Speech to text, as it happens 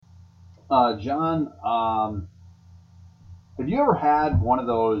John, have you ever had one of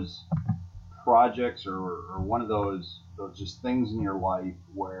those projects or one of those just things in your life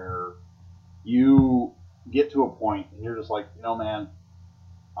where you get to a point and you're just like, man,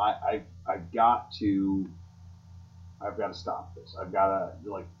 I've got to stop this. I've got to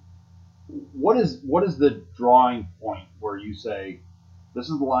like, what is the drawing point where you say, this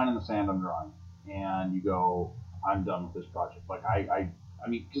is the line in the sand I'm drawing, and you go, I'm done with this project. Like I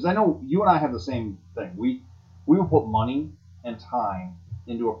mean, because I know you and I have the same thing. We will put money and time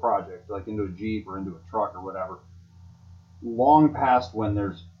into a project, like into a Jeep or into a truck or whatever, long past when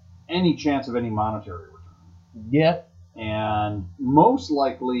there's any chance of any monetary return. Yeah. And most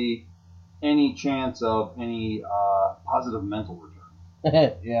likely any chance of any positive mental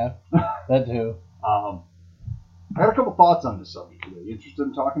return. Yeah, that too. I got a couple thoughts on this subject today. You interested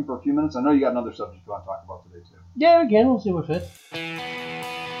in talking for a few minutes? I know you got another subject you want to talk about today too. Yeah, again, we'll see what fits.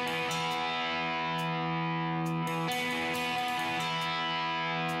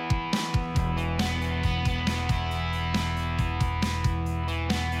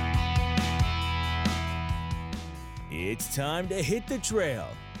 It's time to hit the trail,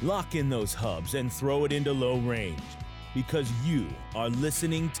 lock in those hubs, and throw it into low range. Because you are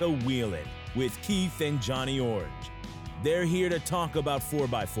listening to Wheelin' with Keith and Johnny Orange. They're here to talk about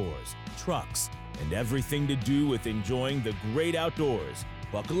 4x4s, trucks, and everything to do with enjoying the great outdoors.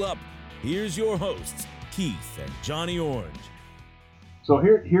 Buckle up. Here's your hosts, Keith and Johnny Orange. So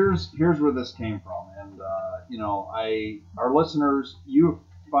here's where this came from. And, our listeners, you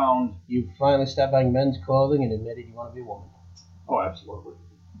finally stopped buying men's clothing and admitted you want to be a woman. Oh, absolutely.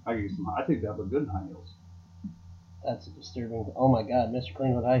 I think that look good in high heels. That's a disturbing. Oh my God, Mr.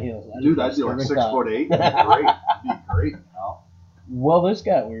 Clean with high heels. Dude, I'd be like 6'8". That'd be great. That'd be great. Well, this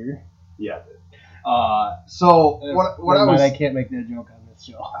got weird. Yeah, it did. So what I can't make that joke on this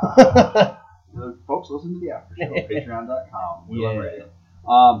show. Folks, listen to the after show, patreon.com. Yeah.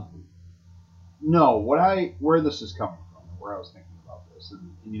 No, where this is coming from, and where I was thinking about this,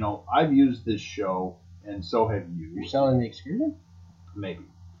 and I've used this show, and so have you. You're selling the excursion? Maybe.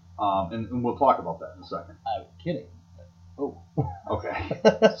 And we'll talk about that in a second. I'm kidding. Oh. Okay.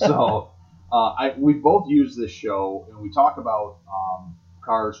 So we both use this show, and we talk about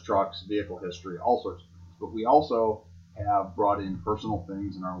cars, trucks, vehicle history, all sorts of things. But we also have brought in personal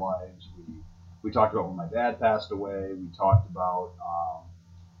things in our lives. We talked about when my dad passed away. We talked about,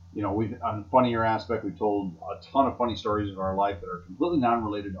 on the funnier aspect, we told a ton of funny stories of our life that are completely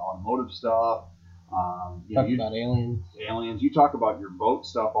non-related to automotive stuff. Talk about aliens. You talk about your boat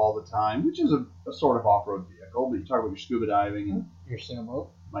stuff all the time, which is a sort of off-road vehicle, but you talk about your scuba diving and your sailboat,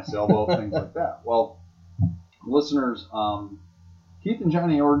 my sailboat, things like that. Well, listeners, Keith and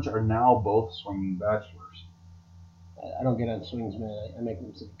Johnny Orange are now both swinging bachelors. I don't get on swings, man. I make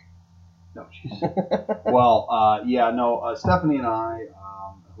them sink. No, jeez. Well, Stephanie and I,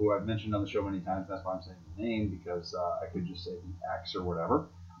 who I've mentioned on the show many times, that's why I'm saying the name, because I could just say the X or whatever.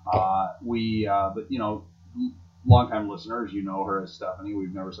 Longtime listeners, you know her as Stephanie.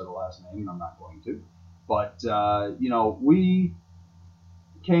 We've never said her last name, and I'm not going to. But, we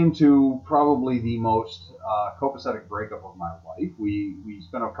came to probably the most copacetic breakup of my life. We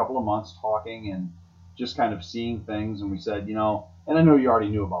spent a couple of months talking and just kind of seeing things, and we said, and I know you already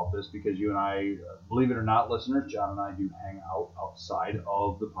knew about this because you and I, believe it or not, listeners, John and I do hang out outside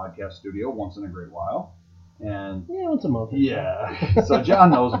of the podcast studio once in a great while. And yeah, once a month. Yeah. So John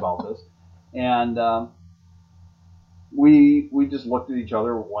knows about this. And we just looked at each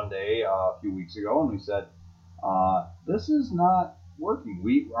other one day a few weeks ago, and we said, this is not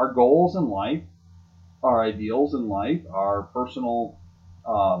working. Our goals in life, our ideals in life, our personal,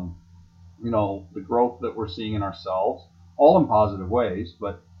 the growth that we're seeing in ourselves, all in positive ways.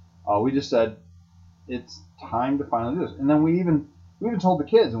 But we just said, it's time to finally do this. And then we even told the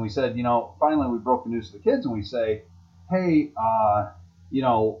kids, and we said, finally we broke the news to the kids, and we say, hey,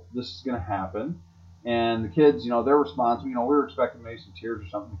 this is going to happen. And the kids, their response, we were expecting maybe some tears or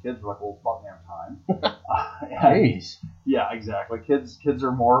something. The kids were like, well, it's about damn time. Jeez. Yeah, exactly. Kids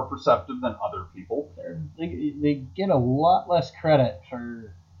are more perceptive than other people. They get a lot less credit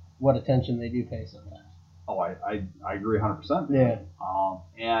for what attention they do pay sometimes. Oh, I agree 100%. Yeah.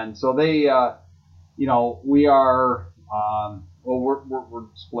 And so they, we are... we're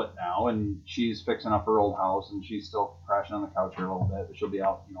split now, and she's fixing up her old house, and she's still crashing on the couch here a little bit, but she'll be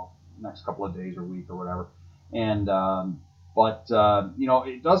out, next couple of days or week or whatever. And,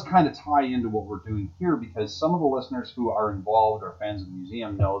 it does kind of tie into what we're doing here, because some of the listeners who are involved, are fans of the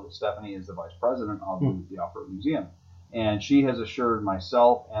museum, know that Stephanie is the vice president of the Off-Road Museum. And she has assured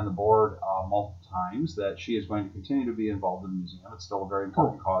myself and the board multiple times that she is going to continue to be involved in the museum. It's still a very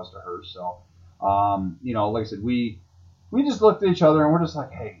important cause to her. So, like I said, we just looked at each other and we're just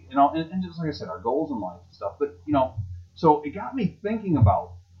like, hey, and just like I said, our goals in life and stuff. But, so it got me thinking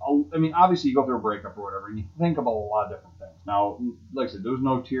about, obviously you go through a breakup or whatever and you think about a lot of different things. Now, like I said, there was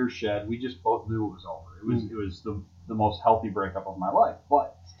no tears shed. We just both knew it was over. It was the most healthy breakup of my life.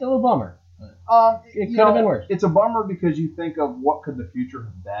 But still a bummer. It could have been worse. It's a bummer because you think of what could the future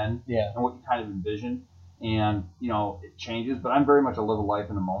have been, and what you kind of envision, and it changes. But I'm very much a live a life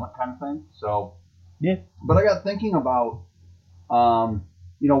in the moment kind of thing. So yeah. But I got thinking about,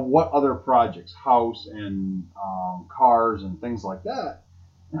 what other projects, house and cars and things like that.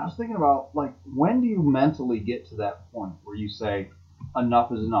 And I was thinking about, like, when do you mentally get to that point where you say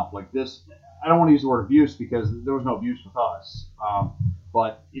enough is enough? Like this, I don't want to use the word abuse because there was no abuse with us.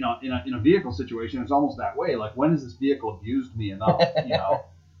 But in a vehicle situation, it's almost that way. Like, when has this vehicle abused me enough? Yeah.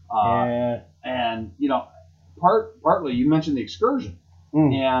 And partly you mentioned the Excursion,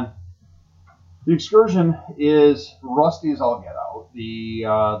 and the Excursion is rusty as all get out. The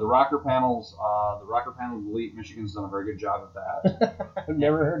rocker panels, Elite, Michigan's done a very good job at that. I've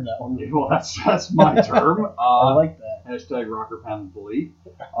never heard that one. Well, that's my term. I like that. Hashtag rocker panels Elite.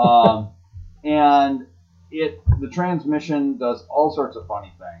 And the transmission does all sorts of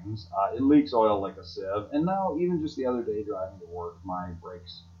funny things. It leaks oil like a sieve. And now, even just the other day driving to work, my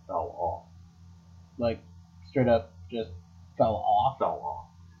brakes fell off. Like, straight up just fell off? Fell off.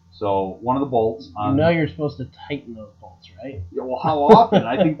 So, one of the bolts... you're supposed to tighten those bolts, right? Yeah, well, how often?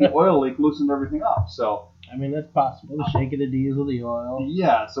 I think the oil leak loosened everything up. So, that's possible. The shake of the diesel, the oil.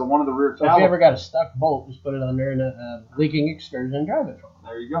 Yeah, so one of the rear So if you ever got a stuck bolt, just put it under a leaking Excursion and drive it from it.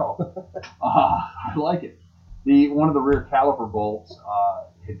 There you go. I like it. One of the rear caliper bolts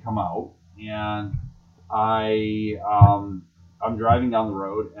had come out, and I'm driving down the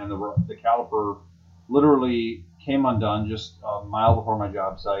road, and the caliper literally came undone just a mile before my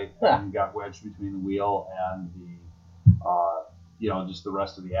job site and got wedged between the wheel and just the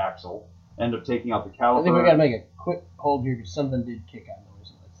rest of the axle. Ended up taking out the caliper. I think we got to make a quick hold here because something did kick on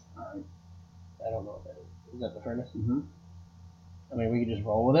noise. All right. I don't know what that is. Is that the furnace? Mm-hmm. We could just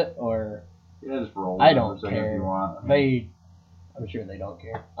roll with it, or... Yeah, just roll with I it don't for a second care. if you want. I'm sure they don't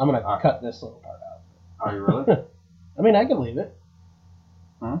care. I'm going to cut this little part out. Are you really? I can leave it.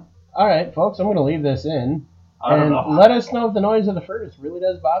 Huh? All right, folks, I'm going to leave this in. I don't know. Let us know if the noise of the furnace really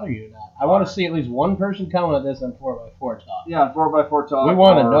does bother you or not. I want to see at least one person comment on this on 4x4 Talk. Yeah, on 4x4 Talk. We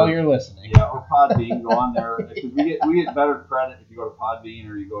want to know you're listening. Yeah, or Podbean. Go on there. Because we get better credit if you go to Podbean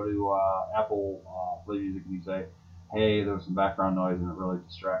or you go to Apple Play Music and you say, hey, there was some background noise and it really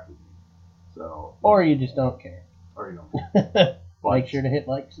distracted me. So. Or you just don't care. Or you don't care. Make sure to hit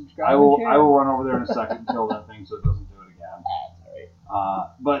like, subscribe, I will and run over there in a second until that thing so it doesn't do it again.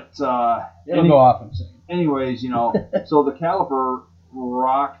 That's all right. It'll go off in a second. Anyways, so the caliper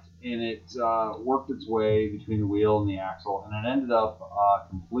rocked and it worked its way between the wheel and the axle, and it ended up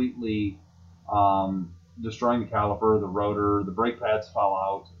completely destroying the caliper, the rotor, the brake pads fell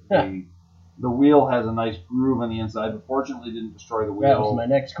out. The wheel has a nice groove on the inside, but fortunately didn't destroy the wheel. That was my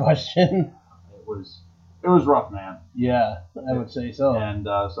next question. It was rough, man. Yeah, I would say so. And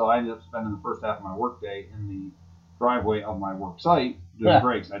so I ended up spending the first half of my workday in the driveway of my work site doing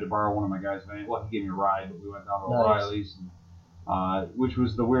brakes. I had to borrow one of my guys' van. Well, he gave me a ride, but we went down to O'Reilly's, and, which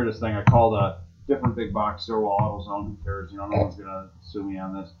was the weirdest thing. I called a different big box store, well, AutoZone. Who cares? No one's gonna sue me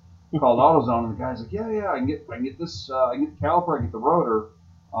on this. I called AutoZone, and the guy's like, yeah, I can get this, I can get the caliper, I can get the rotor.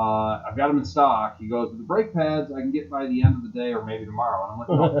 I've got them in stock. He goes, the brake pads I can get by the end of the day or maybe tomorrow. And I'm like,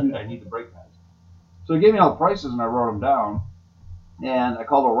 no, dude, I need the brake pads. So he gave me all the prices, and I wrote them down. And I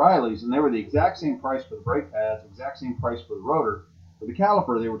called O'Reilly's, and they were the exact same price for the brake pads, exact same price for the rotor. For the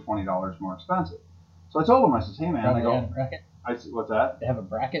caliper, they were $20 more expensive. So I told him, I says, hey, man. Probably had a bracket? I said, what's that? They have a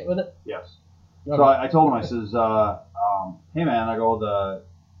bracket with it? Yes. Okay. So I told him, I says, hey, man, I go,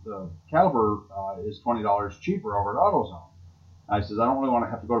 the caliper is $20 cheaper over at AutoZone. I says, I don't really want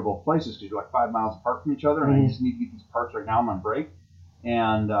to have to go to both places because you're like 5 miles apart from each other, and I just need to get these parts right now on my brake.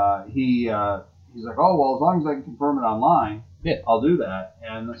 And he's like, oh, well, as long as I can confirm it online, I'll do that.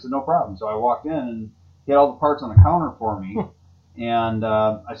 And I said, no problem. So I walked in, and he had all the parts on the counter for me. And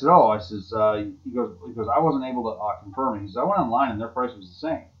I said, he goes, I wasn't able to confirm it. He says, I went online, and their price was the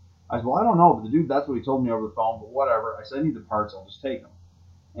same. I said, well, I don't know, but the dude, that's what he told me over the phone, but whatever. I said, I need the parts, I'll just take them.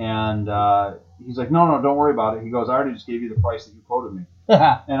 And he's like, no, don't worry about it. He goes, I already just gave you the price that you quoted me.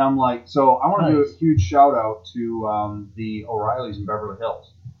 And I'm like, so I want to do a huge shout out to the O'Reilly's in Beverly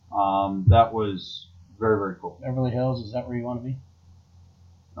Hills. That was very, very cool. Beverly Hills, is that where you want to be?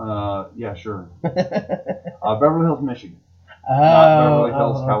 Yeah, sure. Beverly Hills, Michigan. Not Beverly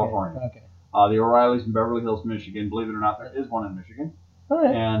Hills, California. Okay. The O'Reillys in Beverly Hills, Michigan. Believe it or not, there is one in Michigan. All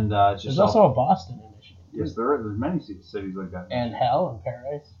right. And it's just There's also a Boston in Michigan. Too. Yes, there is. There's many cities like that. And hell and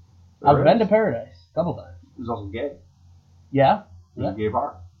Paradise. There I've been is. to Paradise a couple times. There's also gay. Yeah. There's a gay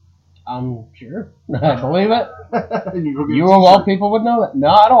bar. I'm sure. I believe it. And you go get You a of all t-shirt. people would know that. No,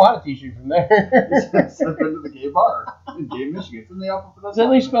 I don't want a t-shirt from there. Step into the gay bar in gay Michigan. It's in the Upper Peninsula. It's at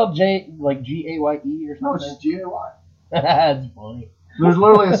least spelled J like G-A-Y-E or No, it's something. just G-A-Y. That's funny. There's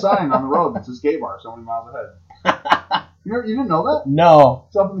literally a sign on the road that says gay bar so many miles ahead. You didn't know that? No,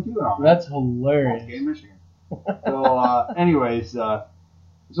 It's up in the QAnon. that's It's hilarious. gay Michigan. So, anyways, so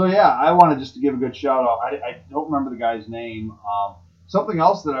yeah, I wanted just to give a good shout out. I don't remember the guy's name. Something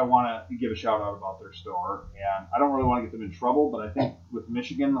else that I want to give a shout out about their store, and I don't really want to get them in trouble, but I think with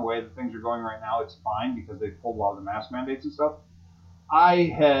Michigan, the way that things are going right now, it's fine because they've pulled a lot of the mask mandates and stuff.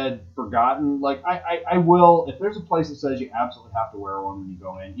 I had forgotten, like, I will, if there's a place that says you absolutely have to wear one when you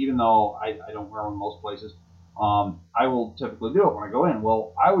go in, even though I don't wear one in most places, I will typically do it when I go in.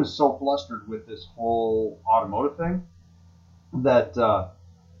 Well, I was so flustered with this whole automotive thing that I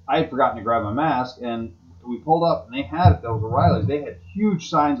had forgotten to grab my mask, and we pulled up, and they had it. That was O'Reilly's. They had huge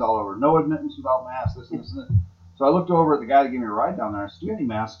signs all over, no admittance without masks, this and this and this. So I looked over at the guy that gave me a ride down there. I said, "Do you have any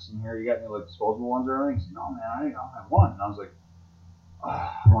masks in here? You got any like disposable ones or anything?" He said, "No, man, I don't have one." And I was like,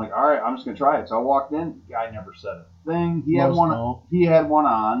 I'm like, all right, I'm just gonna try it. So I walked in. The guy never said a thing. He had Most one. don't. He had one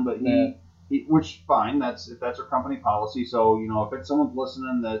on, but Yeah. he, which fine. That's our company policy. So if it's someone's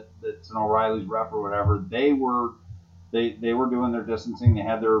listening that's an O'Reilly's rep or whatever, they were doing their distancing. They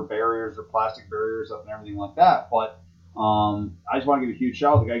had their barriers, their plastic barriers up and everything like that. But I just want to give a huge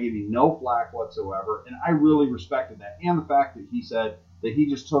shout out. The guy gave me no flack whatsoever, and I really respected that. And the fact that he said that he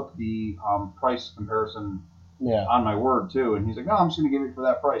just took the price comparison Yeah. on my word too, and he's like, "No, I'm just going to give it for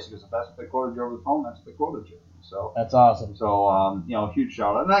that price." He goes, "If that's what they quoted you over the phone, that's what they quoted you." So, That's awesome. huge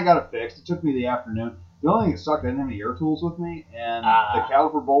shout out, and I got it fixed. It took me the afternoon. The only thing that sucked, I didn't have any air tools with me, and the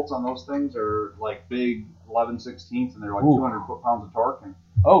caliper bolts on those things are like big 11/16, and they're like Ooh. 200 foot-pounds of torque. And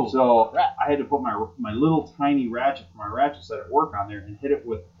Oh, so I had to put my little tiny ratchet for my ratchet set at work on there and hit it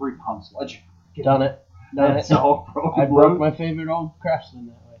with a 3-pound sledgehammer. done it. Done And it. so I broke my favorite old Craftsman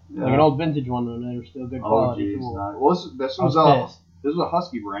that way. Yeah. Like an old vintage one, though. They were still good Oh, quality geez. tool. Well, this I was was pissed. this was a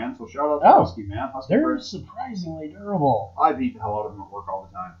Husky brand, so shout out to Oh. Husky, man. Husky They're brand. surprisingly durable. I beat the hell out of them at work all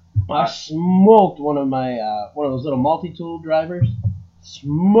the time. I smoked one of those little multi-tool drivers.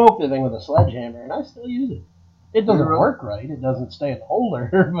 Smoked the thing with a sledgehammer, and I still use it. It doesn't Really? work right. It doesn't stay in the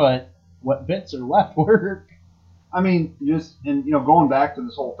holder, but what bits are left work. I mean, going back to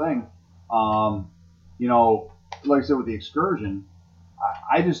this whole thing, like I said with the Excursion,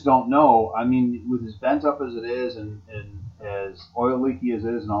 I just don't know. I mean, with as bent up as it is and as oil leaky as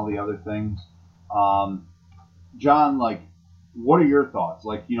it is and all the other things, John, like, what are your thoughts?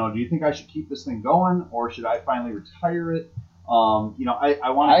 Like, do you think I should keep this thing going or should I finally retire it? I want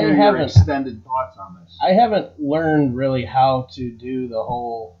to hear your haven't- extended thoughts on this. I haven't learned really how to do the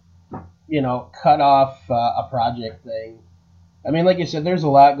whole, cut off a project thing. I mean, like you said, there's a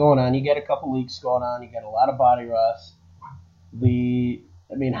lot going on. You get a couple leaks going on. You get a lot of body rust.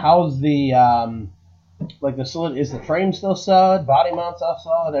 How's the the solid? Is the frame still solid? Body mount's all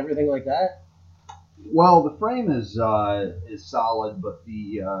solid? Everything like that? Well, the frame is solid, but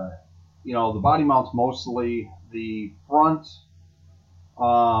the the body mount's mostly the front.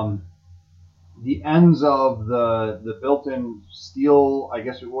 The ends of the built-in steel, I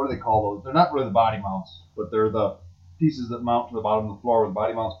guess, what do they call those? They're not really the body mounts, but they're the pieces that mount to the bottom of the floor where the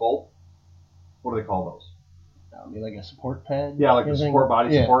body mounts bolt. What do they call those? Like a support pad? Yeah, like the Everything? support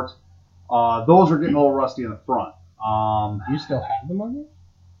body Yeah. supports. Those are getting a little rusty in the front. Do you still have them on there?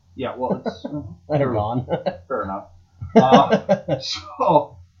 Yeah, well, it's They're gone. fair enough.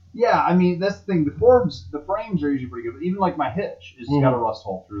 So, yeah, I mean, that's the thing. The frames are usually pretty good. But even like my hitch has got a rust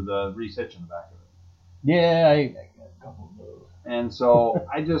hole through the Reese hitch in the back of it. Yeah, I got a couple of those. And so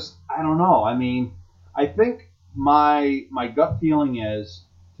I don't know. I mean, I think my gut feeling is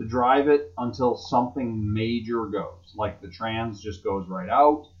to drive it until something major goes. Like the trans just goes right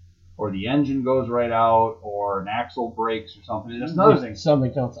out, or the engine goes right out, or an axle breaks or something. And that's another thing.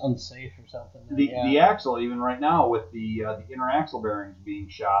 Something else unsafe or something. The axle, even right now with the inner axle bearings being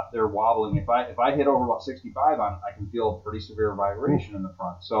shot, they're wobbling. If I hit over about 65 on it, I can feel a pretty severe vibration in the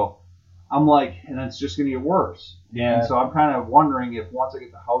front. So I'm like, and it's just going to get worse. Yeah. And so I'm kind of wondering if once I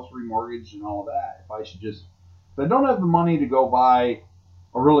get the house remortgaged and all of that, if I should just, if I don't have the money to go buy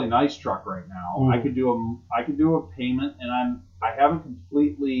a really nice truck right now, I could do a payment, and I haven't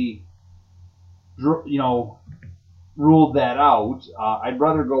completely, ruled that out. I'd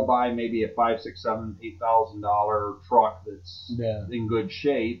rather go buy maybe a $5, $6, $7, $8,000 truck that's in good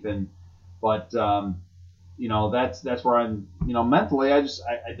shape, but that's where I'm. Mentally, I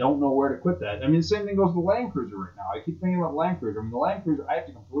don't know where to quit that. I mean, the same thing goes with the Land Cruiser right now. I keep thinking about the Land Cruiser. I mean, the Land Cruiser, I have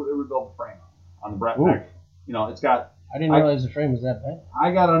to completely rebuild the frame on the Brett Pack. It's got. I didn't realize the frame was that bad.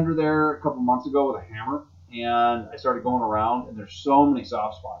 I got under there a couple months ago with a hammer, and I started going around, and there's so many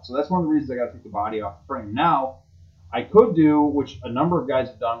soft spots. So that's one of the reasons I got to take the body off the frame. Now, I could do, which a number of guys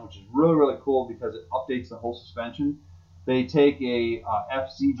have done, which is really, really cool because it updates the whole suspension. They take a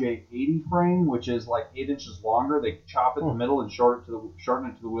FZJ80 frame, which is like 8 inches longer. They chop it in the middle and shorten it to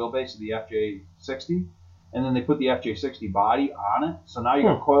the wheelbase of the FJ60. And then they put the FJ60 body on it. So now you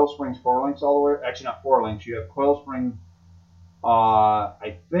have coil springs 4 links all the way. Actually, not 4 links. You have coil spring,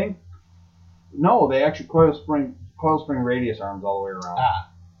 I think. No, they actually coil spring radius arms all the way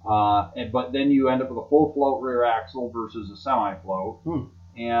around. But then you end up with a full float rear axle versus a semi-float.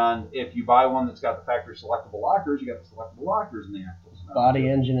 And if you buy one that's got the factory selectable lockers, you got the selectable lockers in the axles. Body,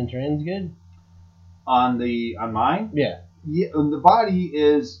 engine, and trans good? On mine? Yeah. The body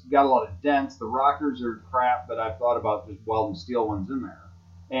is got a lot of dents. The rockers are crap, but I've thought about just welding steel ones in there.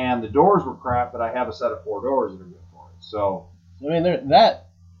 And the doors were crap, but I have a set of 4 doors that are good for it. So I mean, that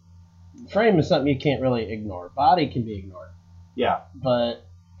frame is something you can't really ignore. Body can be ignored. Yeah. But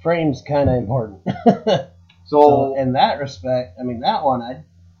frame's kind of important. So in that respect, I mean, that one,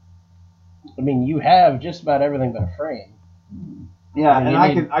 you have just about everything but a frame. Yeah,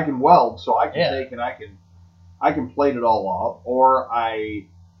 I can weld, so I can take and I can plate it all off, or I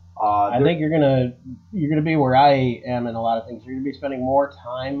think you're gonna be where I am in a lot of things. You're gonna be spending more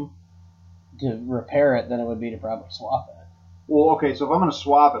time to repair it than it would be to probably swap it. Well, okay, so if I'm going to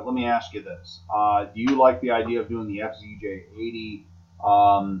swap it, let me ask you this: do you like the idea of doing the FZJ80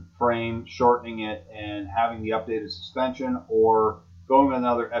 frame, shortening it, and having the updated suspension, or going with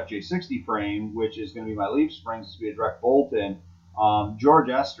another FJ60 frame, which is going to be my leaf springs, it's going to be a direct bolt in? George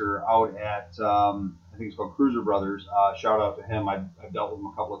Esther out at I think it's called Cruiser Brothers. Shout out to him. I've dealt with him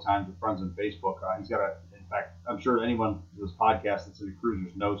a couple of times with friends on Facebook. He's got in fact, I'm sure anyone who's podcast that's into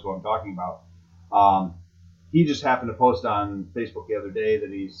cruisers knows who I'm talking about. He just happened to post on Facebook the other day that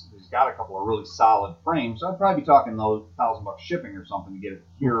he's got a couple of really solid frames. So I'd probably be talking those $1,000 shipping or something to get it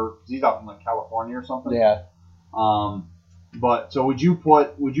here, because he's out in like California or something. Yeah. But so would you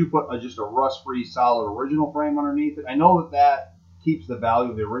put just a rust-free solid original frame underneath it? I know that keeps the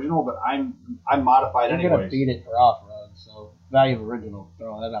value of the original, but I'm modified anyways. You're gonna beat it for off-road, so value of original,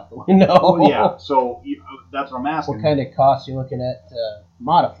 throw that out the window. Well, yeah. So that's what I'm asking. What kind of cost are you looking at to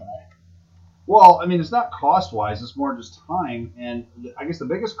modify? Well, I mean, it's not cost-wise. It's more just time. And I guess the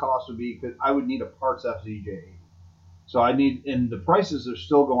biggest cost would be because I would need a parts FZJ80. So and the prices are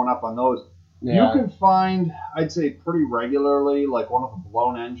still going up on those. Yeah. You can find, I'd say, pretty regularly, like one with a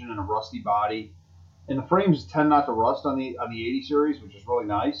blown engine and a rusty body. And the frames tend not to rust on the 80 series, which is really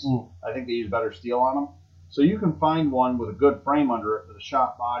nice. I think they use better steel on them. So you can find one with a good frame under it with a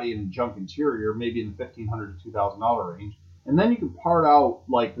shop body and junk interior, maybe in the $1,500 to $2,000 range. And then you can part out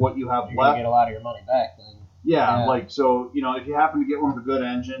like what you have You're left. Get a lot of your money back then. Yeah, like so, if you happen to get one with a good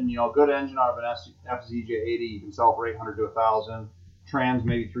engine, a good engine out of an FZJ80, you can sell for $800 to $1,000. Trans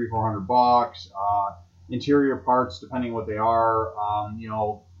maybe $300-400. Interior parts, depending what they are,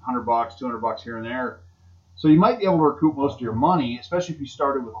 $100, $200 here and there. So you might be able to recoup most of your money, especially if you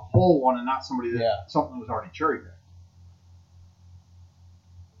started with a whole one and not something that was already cherry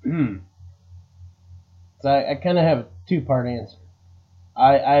picked. So I kind of have a 2-part answer.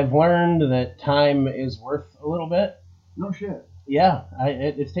 I've learned that time is worth a little bit. No shit. Yeah,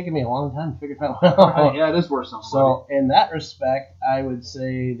 it's taken me a long time to figure that out. Yeah, it is worth something. So in that respect, I would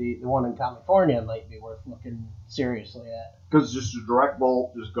say the one in California might be worth looking seriously at. Because it's just a direct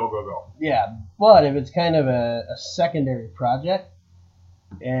bolt, just go. Yeah, but if it's kind of a secondary project,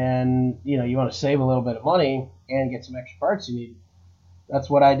 and you want to save a little bit of money and get some extra parts you need, that's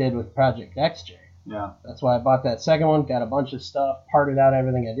what I did with Project XJ. Yeah. That's why I bought that second one, got a bunch of stuff, parted out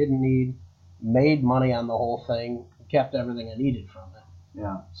everything I didn't need, made money on the whole thing, kept everything I needed from it.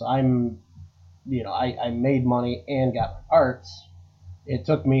 Yeah. So I made money and got my parts. It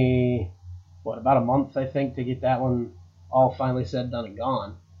took me, about a month, I think, to get that one all finally said, done, and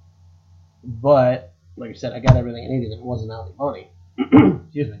gone. But, like I said, I got everything I needed. It wasn't out of money.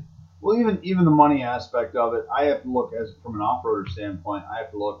 Excuse me. Well, even the money aspect of it, I have to look from an off-roader standpoint. I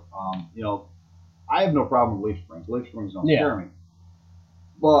have to look, I have no problem with leaf springs. Leaf springs don't scare me.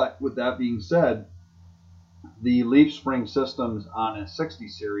 But with that being said, the leaf spring systems on a 60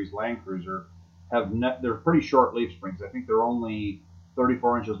 series Land Cruiser they're pretty short leaf springs. I think they're only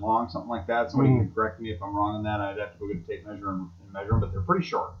 34 inches long, something like that. Somebody can correct me if I'm wrong on that. I'd have to go get a tape measure and measure them, but they're pretty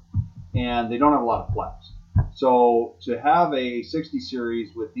short. And they don't have a lot of flex. So to have a 60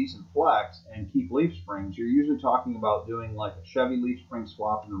 series with decent flex and keep leaf springs, you're usually talking about doing like a Chevy leaf spring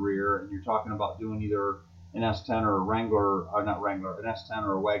swap in the rear, and you're talking about doing either an S10 or a Wrangler, or not Wrangler, an S10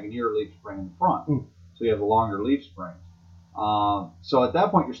 or a Wagoneer leaf spring in the front. So you have the longer leaf springs. So at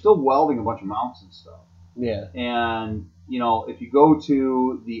that point, you're still welding a bunch of mounts and stuff. Yeah. And, you know, if you go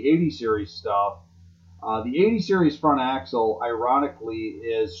to the 80 series stuff, the 80 series front axle, ironically,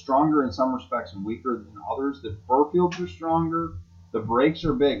 is stronger in some respects and weaker than others. The fur fields are stronger. The brakes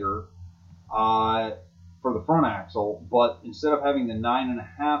are bigger for the front axle. But instead of having the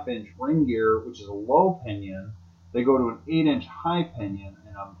 9.5-inch ring gear, which is a low pinion, they go to an 8-inch high pinion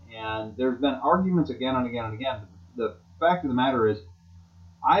in them. And there's been arguments again and again and again. The fact of the matter is,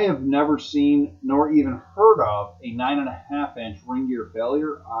 I have never seen nor even heard of a 9.5-inch ring gear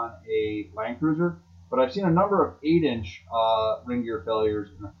failure on a Land Cruiser. But I've seen a number of 8-inch ring gear failures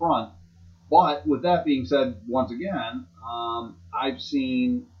in the front. But with that being said, once again, I've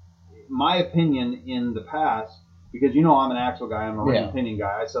seen my opinion in the past, because you know I'm an axle guy, I'm a ring and pinion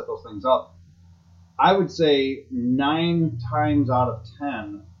guy, I set those things up. I would say 9 times out of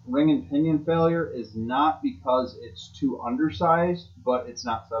 10, ring and pinion failure is not because it's too undersized, but it's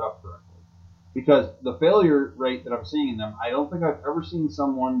not set up correctly. Because the failure rate that I'm seeing in them, I don't think I've ever seen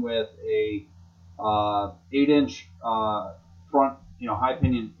someone with a 8-inch front, high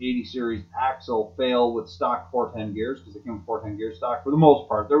pinion 80 series axle fail with stock 410 gears, because they came with 410 gear stock for the most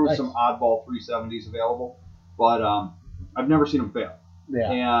part. There was some oddball 370s available, but I've never seen them fail.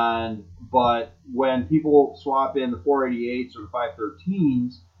 Yeah. But when people swap in the 488s or the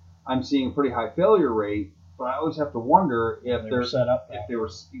 513s, I'm seeing a pretty high failure rate. But I always have to wonder if they're set up. If they were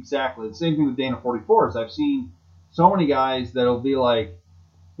exactly the same thing with Dana 44s. I've seen so many guys that'll be like,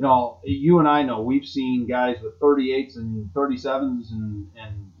 you and I know we've seen guys with 38s and 37s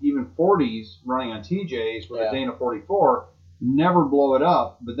and even 40s running on TJs with a Dana 44 never blow it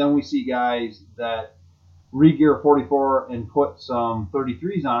up. But then we see guys that re-gear a 44 and put some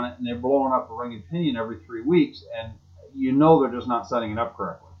 33s on it, and they're blowing up a ring and pinion every 3 weeks, and they're just not setting it up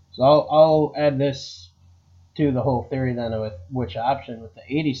correctly. So I'll add this to the whole theory then with which option with the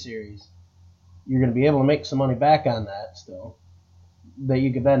 80 series. You're going to be able to make some money back on that still, that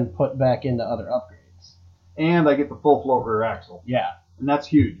you could then put back into other upgrades. And I get the full float rear axle. Yeah. And that's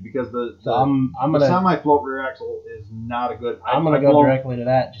huge, because the semi-float rear axle is not a good... I'm going to go directly to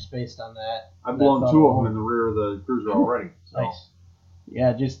that just based on that. I've blown 2 of them in the rear of the Cruiser already. So. Nice.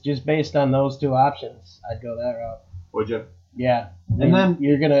 Yeah, just based on those 2 options, I'd go that route. Would you? Yeah. And then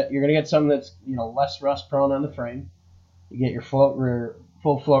you're gonna get something that's less rust prone on the frame. You get your full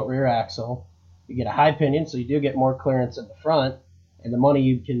float rear axle. You get a high pinion, so you do get more clearance at the front, and the money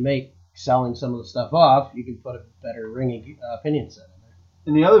you can make selling some of the stuff off, you can put a better ringing pinion set in there.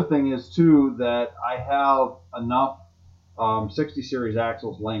 And the other thing is too that I have enough 60 series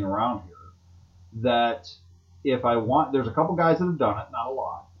axles laying around here that if I want, there's a couple guys that have done it, not a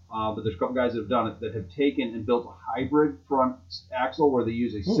lot. But there's a couple guys that have done it that have taken and built a hybrid front axle where they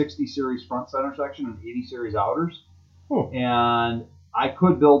use a 60 series front center section and 80 series outers. And I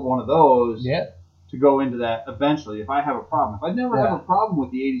could build one of those to go into that eventually if I have a problem. If I never have a problem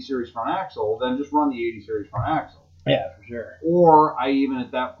with the 80 series front axle, then just run the 80 series front axle. Yeah, for sure. Or I even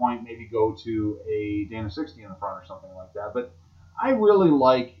at that point maybe go to a Dana 60 in the front or something like that. But I really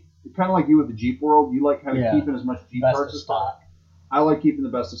like, kind of like you with the Jeep world, you like kind of keeping as much Jeep parts as stock. I like keeping the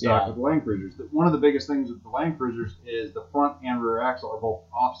best of stock with the Land Cruisers. One of the biggest things with the Land Cruisers is the front and rear axle are both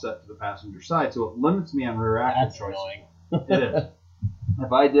offset to the passenger side, so it limits me on rear axle choices. It is.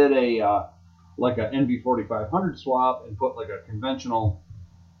 If I did a NV4500 swap and put like a conventional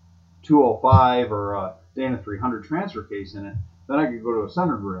 205 or a Dana 300 transfer case in it, then I could go to a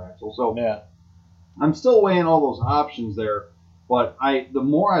centered rear axle. So I'm still weighing all those options there, but the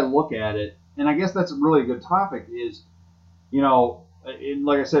more I look at it, and I guess that's a really good topic, is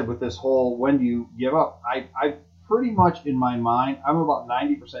like I said, with this whole when do you give up, I pretty much in my mind, I'm about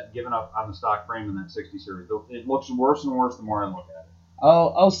 90% given up on the stock frame in that 60 series. It looks worse and worse the more I look at it.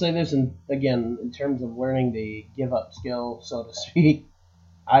 I'll say this, again, in terms of learning the give up skill, so to speak,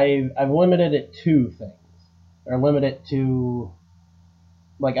 I've limited it to things. Or limit it to,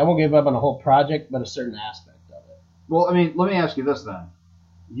 like, I won't give up on a whole project, but a certain aspect of it. Well, I mean, let me ask you this then.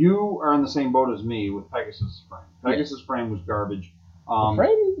 You are in the same boat as me with Pegasus frame. Pegasus frame was garbage. The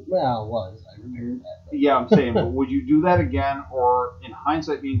frame, was. I repaired that. But. Yeah, I'm saying, but would you do that again, or in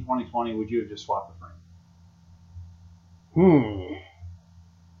hindsight being 2020, would you have just swapped the frame?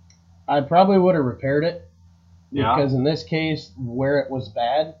 I probably would have repaired it, Yeah. Because in this case, where it was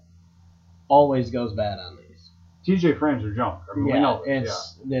bad, always goes bad on these. TJ frames are junk. I mean, we know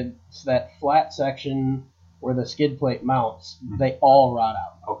this. It's that flat section where the skid plate mounts. Mhm. They all rot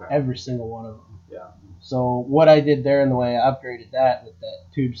out. Okay. Every single one of them. Yeah. So what I did there and the way I upgraded that with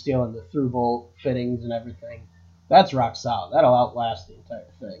that tube steel and the through bolt fittings and everything, that's rock solid. That'll outlast the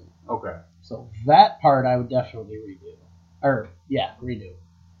entire thing. Okay. So that part I would definitely redo. Redo.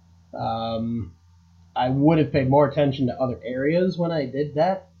 I would have paid more attention to other areas when I did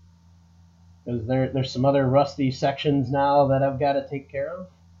that, because there's some other rusty sections now that I've got to take care of,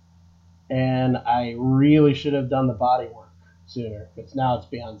 and I really should have done the body work sooner, because now it's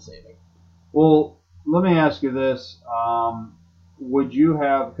beyond saving. Well, let me ask you this. Would you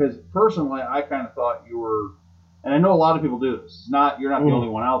have, because personally I kind of thought you were, and I know a lot of people do this. You're not the only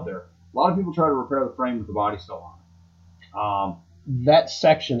one out there. A lot of people try to repair the frame with the body still on it. That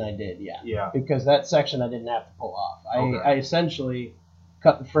section I did, yeah. Yeah. Because that section I didn't have to pull off. Okay. I essentially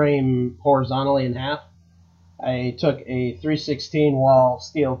cut the frame horizontally in half. I took a 3/16 wall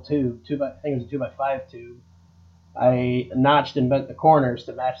steel tube, I think it was a 2x5 tube. I notched and bent the corners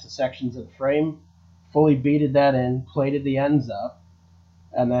to match the sections of the frame, fully beaded that in, plated the ends up,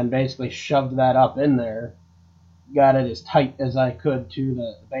 and then basically shoved that up in there, got it as tight as I could to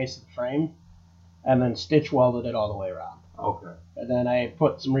the base of the frame, and then stitch welded it all the way around. Okay. And then I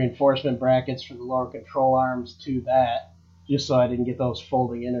put some reinforcement brackets for the lower control arms to that, just so I didn't get those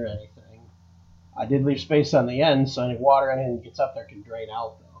folding in or anything. I did leave space on the end, so any water anything that gets up there can drain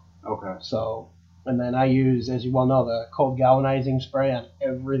out, though. Okay. So, and then I use, as you well know, the cold galvanizing spray on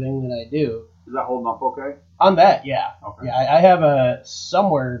everything that I do. Is that holding up okay? On that, yeah. Okay. Yeah, I have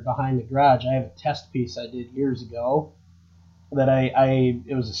somewhere behind the garage, I have a test piece I did years ago that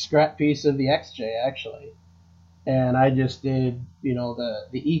it was a scrap piece of the XJ, actually. And I just did, the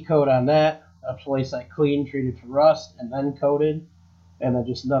E-coat on that, a place I cleaned, treated for rust, and then coated, and then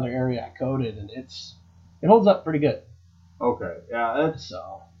just another area I coated, and it holds up pretty good. Okay. Yeah,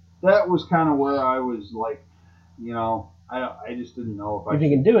 that was kind of where I was like, I just didn't know if you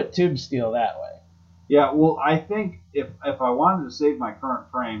can do it tube steel that way. Yeah, well, I think if I wanted to save my current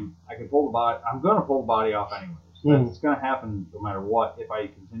frame, I could pull the body. I'm going to pull the body off anyways. It's going to happen no matter what if I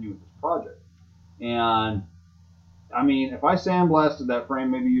continue with this project. And I mean, if I sandblasted that frame,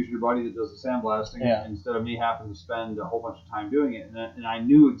 maybe use your buddy that does the sandblasting instead of me having to spend a whole bunch of time doing it. And I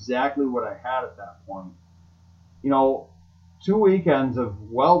knew exactly what I had at that point. 2 weekends of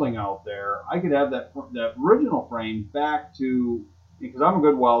welding out there, I could have that original frame back to, because I'm a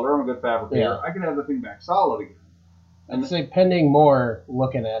good welder, I'm a good fabricator, I could have the thing back solid again. I'd say pending more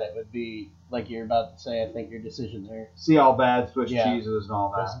looking at it would be, like you're about to say, I think your decision there. See how bad Swiss cheeses and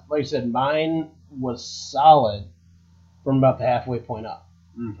all that. Like you said, mine was solid from about the halfway point up.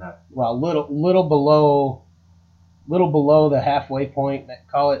 Okay. Well, little below the halfway point,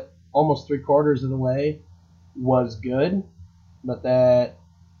 call it almost 3/4 of the way, was good, but that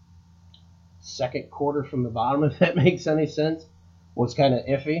second quarter from the bottom, if that makes any sense, was kind of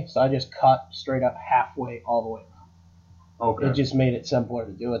iffy. So I just cut straight up halfway all the way around. Okay. It just made it simpler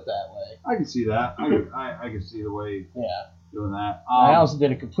to do it that way. I can see that. I can see the way doing that. I also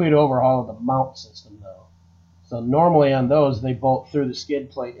did a complete overhaul of the mount system, though. So normally on those, they bolt through the skid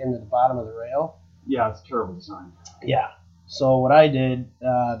plate into the bottom of the rail. Yeah, it's a terrible design. Yeah. So what I did,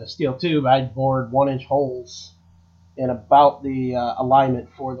 the steel tube, I bored 1-inch holes in about the alignment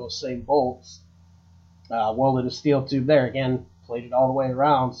for those same bolts. Welded a steel tube there. Again, plated all the way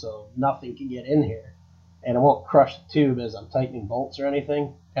around so nothing can get in here. And it won't crush the tube as I'm tightening bolts or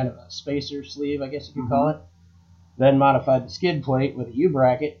anything. Kind of a spacer sleeve, I guess you could call it. Then modified the skid plate with a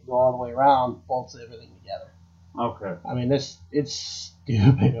U-bracket, go all the way around, bolts everything together. Okay. I mean, it's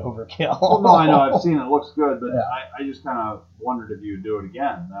stupid overkill. Well, no, I know. I've seen it. It looks good, but I just kind of wondered if you would do it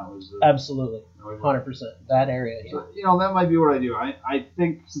again. That was absolutely 100%. That area. So, that might be what I do. I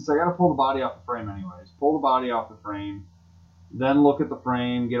think since I got to pull the body off the frame anyways, pull the body off the frame, then look at the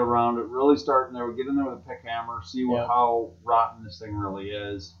frame, get around it, really start in there, get in there with a pick hammer, see how rotten this thing really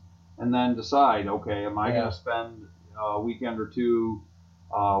is, and then decide, okay, am I going to spend a weekend or two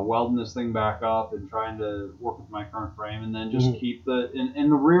welding this thing back up and trying to work with my current frame, and then just keep in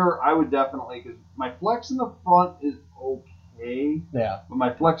the rear. I would definitely, because my flex in the front is okay, but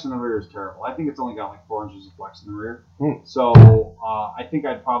my flex in the rear is terrible. I think it's only got like 4 inches of flex in the rear. So I think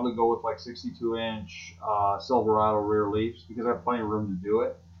I'd probably go with like 62-inch Silverado rear leaps because I have plenty of room to do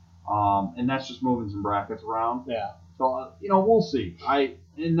it, and that's just moving some brackets around. Yeah. So we'll see.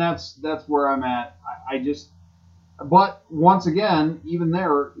 And that's where I'm at. But once again, even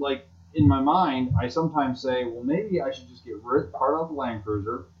there, like in my mind, I sometimes say, well, maybe I should just part out the Land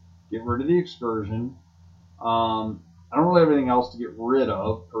Cruiser, get rid of the Excursion, I don't really have anything else to get rid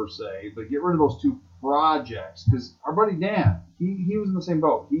of per se, but get rid of those 2 projects because our buddy Dan, he was in the same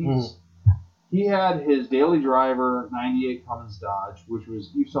boat. He had his daily driver 98 Cummins Dodge, which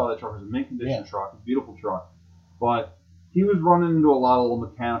was, you saw that truck, it was a mint condition truck, a beautiful truck, but he was running into a lot of little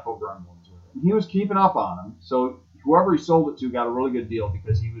mechanical gremlins with it. And he was keeping up on them, so whoever he sold it to got a really good deal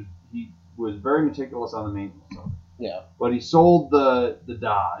because he was very meticulous on the maintenance of it. Yeah. But he sold the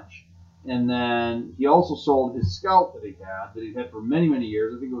Dodge, and then he also sold his Scout that he'd had for many, many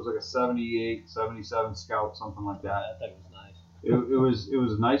years. I think it was like a 78, 77 Scout, something like that. That thing was nice. It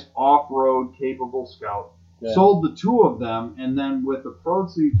was a nice off-road capable Scout. Yeah. Sold the 2 of them, and then with the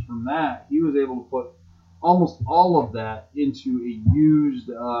proceeds from that, he was able to put almost all of that into a used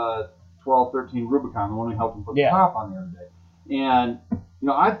 1213 Rubicon, the one we helped him put the top on the other day. And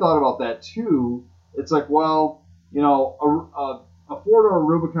I thought about that too. It's like, well, a 4-door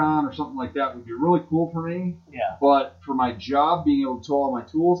Rubicon or something like that would be really cool for me. Yeah. But for my job, being able to tow all my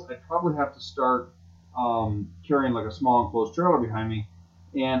tools, I'd probably have to start carrying like a small enclosed trailer behind me.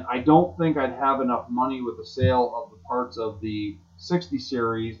 And I don't think I'd have enough money with the sale of the parts of the 60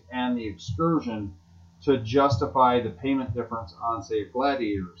 series and the Excursion to justify the payment difference on, say, a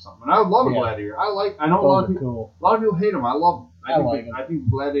Gladiator or something. And I would love a Gladiator. I know a lot of people. Cool. A lot of people hate them. I love them. I think the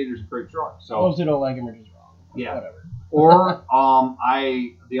Gladiator's a great truck. So those who don't like them are just wrong. Yeah. Whatever. Or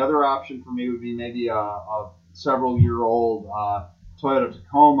the other option for me would be maybe a several-year-old Toyota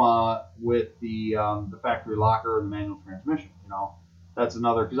Tacoma with the factory locker and the manual transmission. That's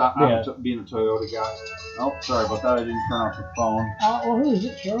another, because being a Toyota guy. Oh, sorry about that. I didn't turn off the phone. Well, who is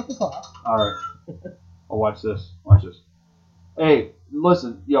it? Turn off the clock. All right. Oh, watch this. Watch this. Hey,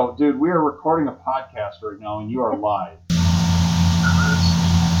 listen, dude, we are recording a podcast right now, and you are live.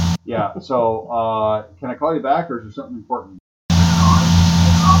 Yeah, so can I call you back, or is there something important?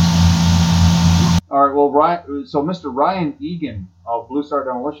 All right, well, so Mr. Ryan Egan of Blue Star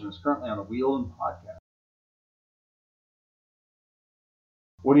Demolition is currently on the Wheelin' podcast.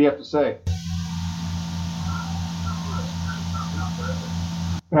 What do you have to say?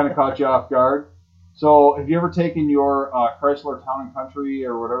 Kind of caught you off guard. So, have you ever taken your Chrysler Town and Country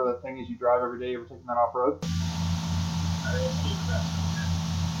or whatever that thing is you drive every day? You ever taken that off road?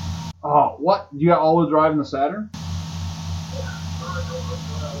 Oh, what? You got all-wheel drive in the Saturn?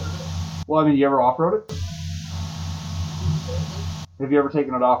 Well, you ever off-road it? Have you ever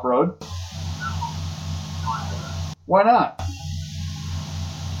taken it off-road? Why not?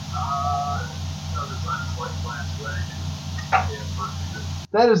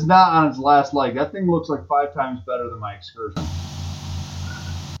 That is not on its last leg. That thing looks like 5 times better than my Excursion.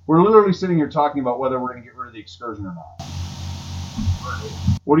 We're literally sitting here talking about whether we're going to get rid of the Excursion or not.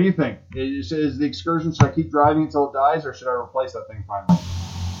 What do you think? Is the Excursion, should I keep driving until it dies, or should I replace that thing finally?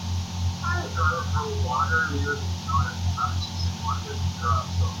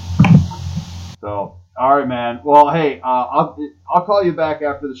 So, all right, man. Well, hey, I'll call you back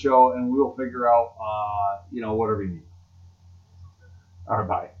after the show, and we'll figure out, whatever you need. All right,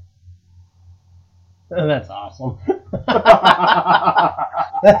 bye. That's awesome.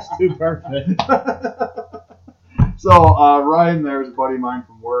 That's too perfect. So, Ryan there is a buddy of mine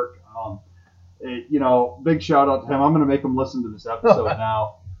from work. Big shout out to him. I'm going to make him listen to this episode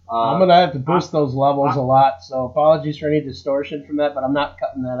now. I'm going to have to boost those levels a lot, so apologies for any distortion from that, but I'm not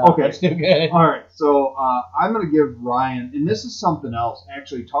cutting that out. Okay. It's too good. All right, so I'm going to give Ryan, and this is something else,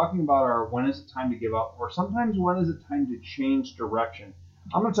 actually, talking about our when is it time to give up, or sometimes when is it time to change direction.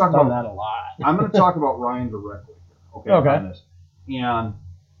 I'm going to talk about that a lot. I'm going to talk about Ryan directly here, okay. On this. And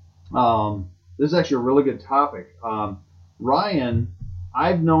this is actually a really good topic. Ryan,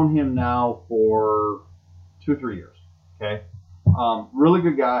 I've known him now for 2 or 3 years, okay? Really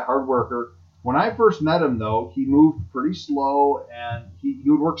good guy, hard worker. When I first met him, though, he moved pretty slow, and he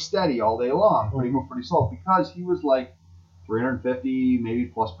would work steady all day long, but he moved pretty slow because he was like 350, maybe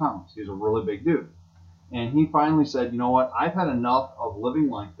plus pounds. He was a really big dude. And he finally said, you know what, I've had enough of living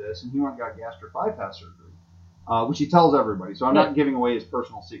like this, and he went and got gastric bypass surgery, which he tells everybody, so I'm not giving away his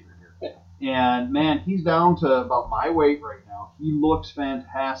personal secret here. And, man, he's down to about my weight right now. He looks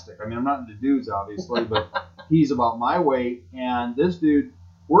fantastic. I mean, I'm not into dudes, obviously, but he's about my weight. And this dude,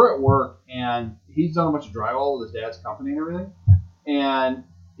 we're at work, and he's done a bunch of drywall with his dad's company and everything. And,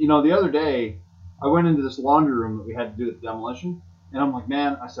 the other day, I went into this laundry room that we had to do the demolition. And I'm like,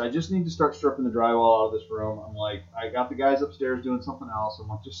 man, I said, I just need to start stripping the drywall out of this room. I'm like, I got the guys upstairs doing something else. I'm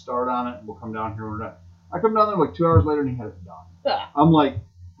like, just start on it, and we'll come down here when we're done. I come down there like 2 hours later, and he had it done. I'm like,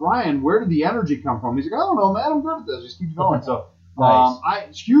 Ryan, where did the energy come from? He's like, I don't know, man. I'm good at this. Just keep going. So,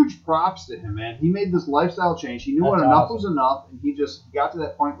 Nice. Huge props to him, man. He made this lifestyle change. He knew when enough was enough, and he just got to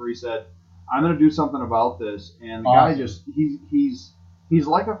that point where he said, I'm gonna do something about this. And the guy just he's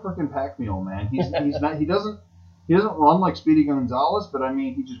like a freaking pack mule, man. He's not he doesn't run like Speedy Gonzalez, but I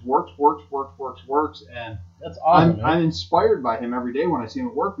mean he just works, and that's awesome. I'm inspired by him every day when I see him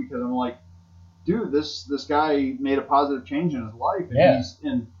at work because I'm like, dude, this guy made a positive change in his life,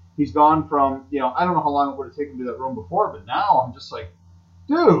 and he's gone from, I don't know how long it would have taken to do that room before, but now I'm just like,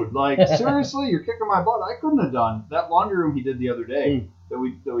 dude, like seriously, you're kicking my butt. I couldn't have done that laundry room he did the other day that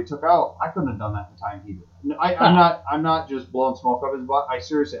we took out. I couldn't have done that in the time he did. I'm not just blowing smoke up his butt. I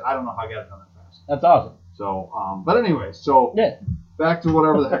seriously, I don't know how I got it done that fast. That's awesome. So, but anyway, back to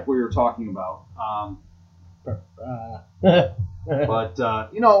whatever the heck we were talking about. But we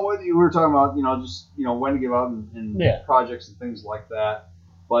were talking about just when to give up and projects and things like that.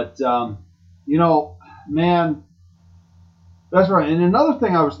 But man, that's right. And another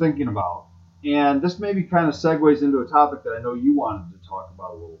thing I was thinking about, and this maybe kind of segues into a topic that I know you wanted to talk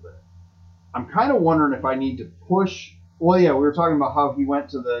about a little bit. I'm kind of wondering if I need to push. Well, yeah, we were talking about how he went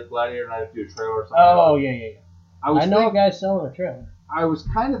to the Gladiator Night to do a trailer or something. Oh, yeah. I know a guy selling a trailer. I was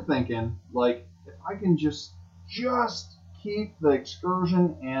kind of thinking, like, if I can just keep the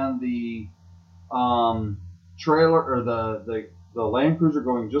Excursion and the trailer or the Land Cruiser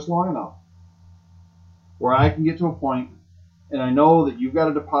going just long enough where I can get to a point, and I know that you've got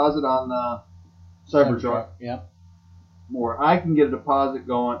a deposit on the Cybertruck. Yeah. Where I can get a deposit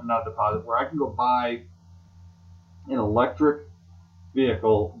going, not deposit, where I can go buy an electric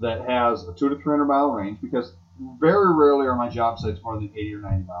vehicle that has a 200 to 300 mile range, because very rarely are my job sites more than 80 or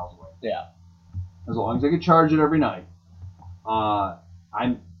 90 miles away. Yeah. As long as I can charge it every night. I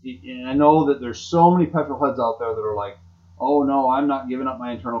know that there's so many petrol heads out there that are like, oh no, I'm not giving up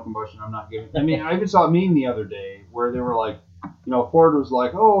my internal combustion. I even saw a meme the other day where they were like, Ford was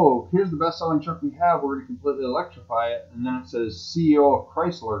like, oh, here's the best-selling truck we have. We're going to completely electrify it. And then it says CEO of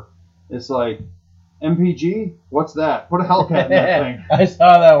Chrysler. It's like, MPG? What's that? Put a Hellcat in that thing. I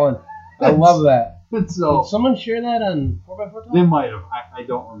saw that one. I love that. So, did someone share that on 4x4 Talk? They might have. I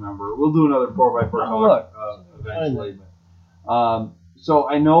don't remember. We'll do another 4x4 Talk eventually. So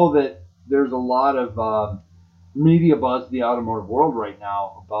I know that there's a lot of media buzz in the automotive world right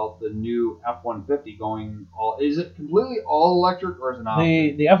now about the new F-150 going all. Is it completely all electric or is it not?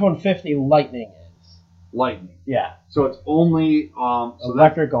 The F-150 Lightning is. Lightning. Yeah. So it's only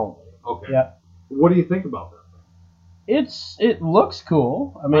electric only. Okay. Yep. What do you think about that thing? It looks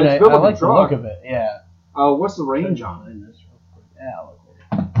cool. I mean, I like the look of it. Yeah. What's the range on it?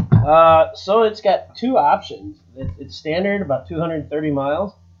 So it's got two options. It's standard, about 230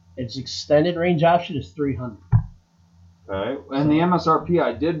 miles. Its extended range option is 300. Okay. And the MSRP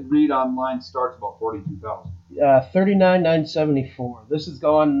I did read online starts about $42,000. 39,974. This is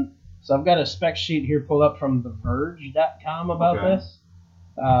going. So I've got a spec sheet here pulled up from TheVerge.com about this.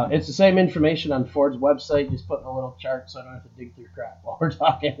 It's the same information on Ford's website, just putting a little chart so I don't have to dig through crap while we're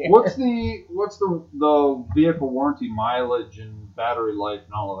talking here. What's the vehicle warranty mileage and battery life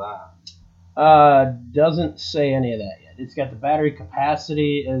and all of that? Doesn't say any of that yet. It's got the battery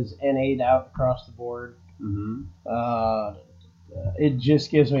capacity as N8 out across the board. Mm-hmm. It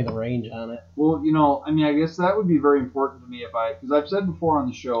just gives me the range on it. Well, I guess that would be very important to me because I've said before on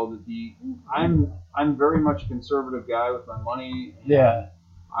the show that I'm very much a conservative guy with my money. Yeah.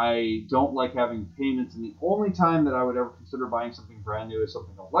 I don't like having payments, and the only time that I would ever consider buying something brand new is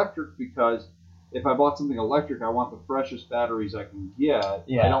something electric, because if I bought something electric, I want the freshest batteries I can get.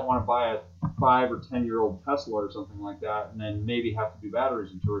 Yeah. I don't want to buy a 5 or 10-year-old Tesla or something like that, and then maybe have to do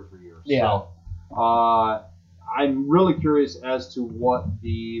batteries in 2 or 3 years. Yeah. So, I'm really curious as to what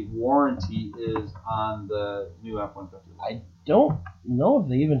the warranty is on the new F-150. I don't know if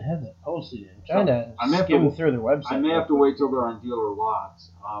they even have that posted yet. I'm trying to skim through their website. I may have to wait till they're on dealer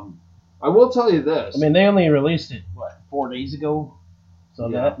lots. I will tell you this. I mean, they only released it, 4 days ago? So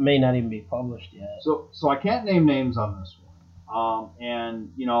that may not even be published yet. So I can't name names on this one.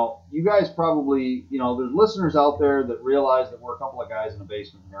 And, you guys probably, there's listeners out there that realize that we're a couple of guys in a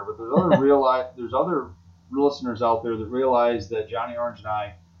basement here, but there's other listeners out there that realize that Johnny Orange and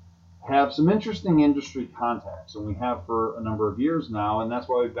I have some interesting industry contacts, and we have for a number of years now, and that's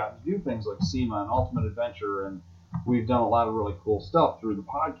why we've gotten to do things like SEMA and Ultimate Adventure, and we've done a lot of really cool stuff through the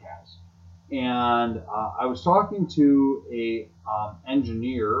podcast. And I was talking to a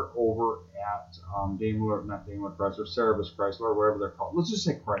engineer over at Chrysler, Cerebus Chrysler, wherever they're called. Let's just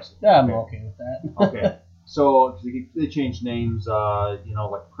say Chrysler. Yeah, I'm okay with that. Okay. So they changed names,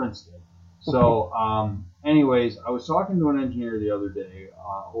 like Prince did. So, anyways, I was talking to an engineer the other day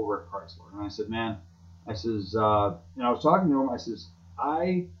over at Chrysler, and I said, man, I was talking to him, I says,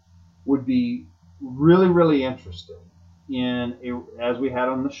 I would be really, really interested as we had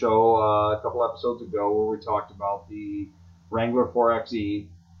on the show a couple episodes ago, where we talked about the Wrangler 4xe,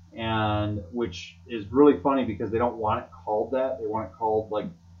 and which is really funny because they don't want it called that. They want it called like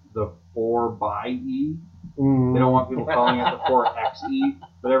the 4xe. They don't want people calling it the 4xe,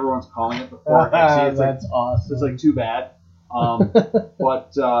 but everyone's calling it the 4xe. That's awesome. It's like too bad.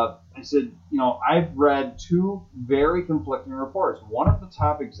 But I said, I've read two very conflicting reports. One of the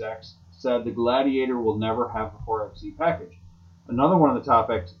top execs said the Gladiator will never have the 4xe package. Another one of the top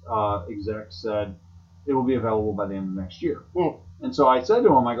execs said it will be available by the end of next year. And so I said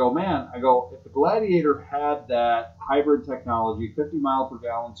to him, if the Gladiator had that hybrid technology, 50 mile per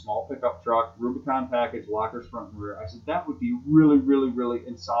gallon, small pickup truck, Rubicon package, lockers front and rear, I said that would be really, really, really,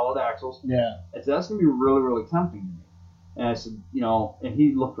 and solid axles. Yeah. I said that's going to be really, really tempting to me. And I said, and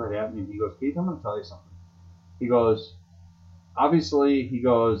he looked right at me and he goes, Keith, I'm going to tell you something. He goes, obviously, he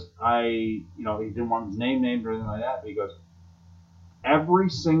didn't want his name named or anything like that, but he goes, every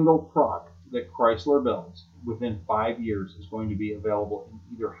single truck that Chrysler builds within 5 years is going to be available in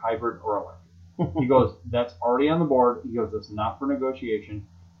either hybrid or electric. He goes, that's already on the board. He goes, that's not for negotiation.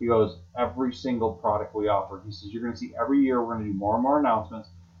 He goes, every single product we offer. He says, you're going to see every year we're going to do more and more announcements.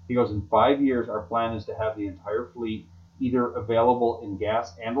 He goes, in 5 years, our plan is to have the entire fleet either available in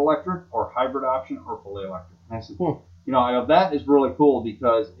gas and electric or hybrid option or fully electric. And I said, that is really cool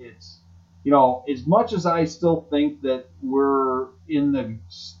because it's, as much as I still think that we're in the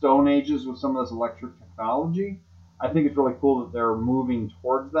stone ages with some of this electric technology, I think it's really cool that they're moving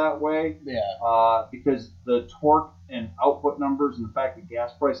towards that way. Yeah. Because the torque and output numbers and the fact that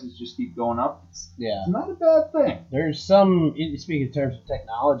gas prices just keep going up, it's not a bad thing. There's some, speaking in terms of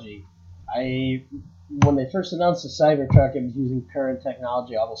technology, when they first announced the Cybertruck, it was using current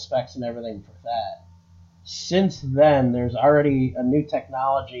technology, all the specs and everything for that. Since then, there's already a new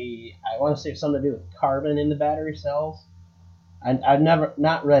technology. I want to say something to do with carbon in the battery cells. I've never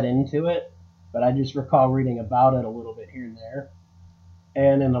not read into it, but I just recall reading about it a little bit here and there.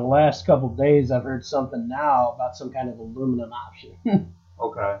 And in the last couple of days, I've heard something now about some kind of aluminum option.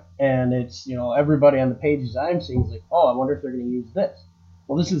 Okay. And it's, everybody on the pages I'm seeing is like, oh, I wonder if they're going to use this.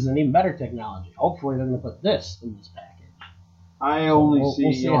 Well, this is an even better technology. Hopefully, they're going to put this in this package. I only see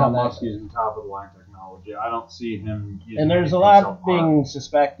we'll see Elon Musk using top of the line technology. I don't see him using. And there's a lot being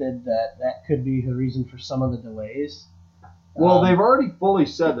suspected that could be the reason for some of the delays. Well, they've already fully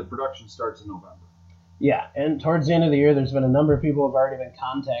said that production starts in November. Yeah, and towards the end of the year, there's been a number of people who have already been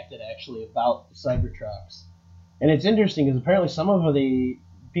contacted actually about the Cybertrucks. And it's interesting because apparently some of the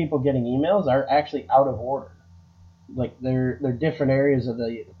people getting emails are actually out of order. Like they're different areas of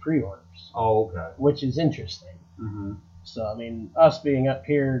the pre-orders. Oh, okay. Which is interesting. Mm-hmm. So, I mean, us being up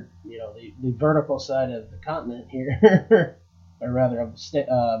here, the vertical side of the continent here, or rather of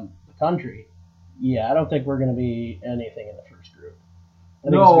the country, I don't think we're going to be anything in the first group. I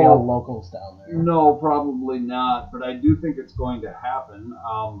think it's going to be all locals down there. No, probably not, but I do think it's going to happen.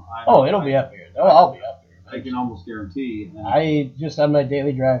 It'll be up here. I'll be up here. I can almost guarantee. I just on my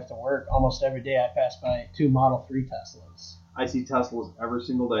daily drive to work, almost every day I pass by 2 Model 3 Teslas. I see Teslas every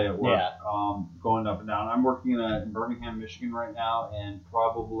single day at work, going up and down. I'm working in Birmingham, Michigan right now, and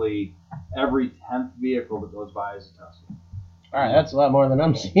probably every 10th vehicle that goes by is a Tesla. All right, that's a lot more than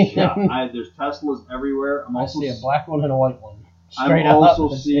I'm seeing. There's Teslas everywhere. I see a black one and a white one. I'm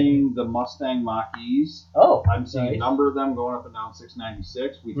also seeing the Mustang Mach-E's. Oh, I'm seeing a number of them going up and down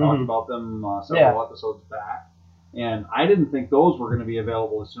 696. We talked about them several episodes back, and I didn't think those were going to be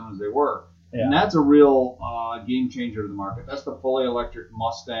available as soon as they were. Yeah. And that's a real game changer to the market. That's the fully electric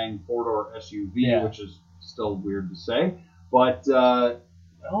Mustang 4-door SUV, which is still weird to say. But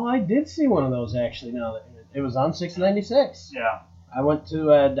I did see one of those actually. No, it was on 696. Yeah. I went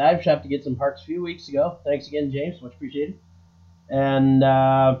to a dive shop to get some parts a few weeks ago. Thanks again, James. Much appreciated. And,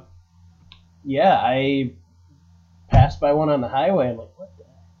 I passed by one on the highway. I'm like, what the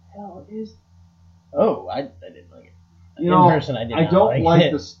hell is... Oh, I didn't like it. In person, I don't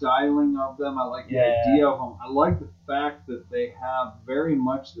like the styling of them. I like the idea of them. I like the fact that they have very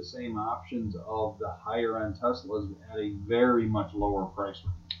much the same options of the higher-end Teslas at a very much lower price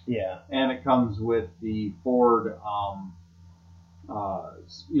range. Yeah. And it comes with the Ford,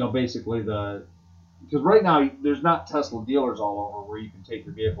 basically the... Because right now, there's not Tesla dealers all over where you can take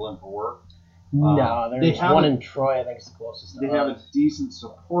your vehicle in for work. No, there's one in Troy, I think it's the closest. They have a decent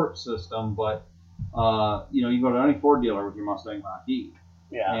support system, but, you go to any Ford dealer with your Mustang Mach-E.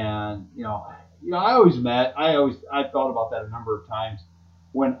 Yeah. And, I thought about that a number of times.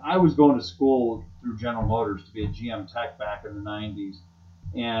 When I was going to school through General Motors to be a GM tech back in the 90s,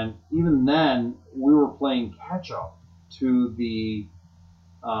 and even then, we were playing catch-up to the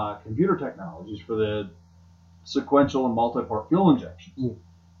computer technologies for the sequential and multi-port fuel injections.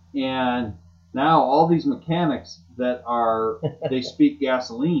 And now all these mechanics that they speak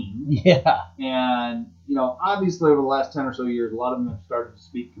gasoline. Yeah. And, obviously over the last 10 or so years, a lot of them have started to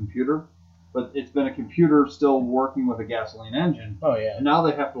speak computer. But it's been a computer still working with a gasoline engine. Oh, yeah. And now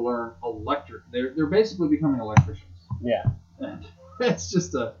they have to learn electric. They're basically becoming electricians. Yeah. And it's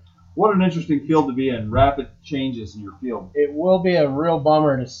just what an interesting field to be in. Rapid changes in your field. It will be a real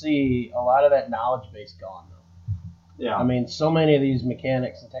bummer to see a lot of that knowledge base gone, though. Yeah. I mean, so many of these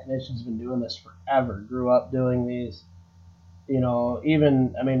mechanics and technicians have been doing this forever, grew up doing these. How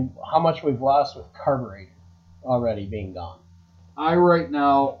much we've lost with carburetor already being gone. I right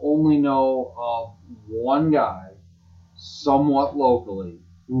now only know of one guy, somewhat locally,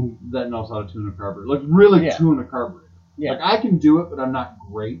 that knows how to tune a carburetor. Like, really tune a carburetor. Yeah. Like, I can do it, but I'm not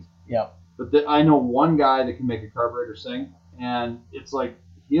great. Yep. But I know one guy that can make a carburetor sing, and it's like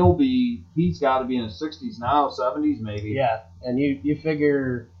he's got to be in his 60s now, 70s maybe. Yeah, and you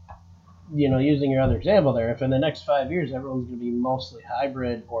figure, using your other example there, if in the next 5 years everyone's going to be mostly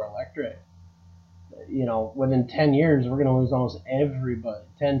hybrid or electric, within 10 years, we're going to lose almost everybody.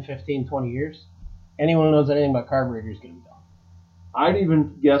 10, 15, 20 years. Anyone who knows anything about carburetors is going to be gone. I'd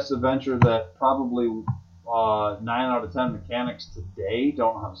even guess a venture that probably 9 out of 10 mechanics today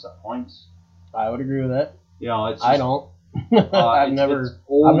don't know how to set points. I would agree with that. It's just, I don't. I've never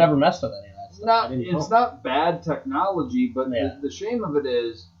messed with any of that stuff. It's not bad technology, but Yeah. the shame of it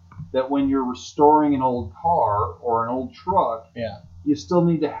is that when you're restoring an old car or an old truck, you still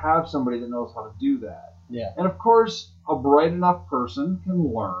need to have somebody that knows how to do that. Yeah. And of course, a bright enough person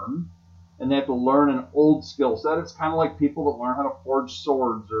can learn, and they have to learn an old skill set. It's kind of like people that learn how to forge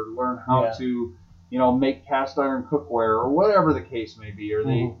swords or learn how to, make cast iron cookware or whatever the case may be, or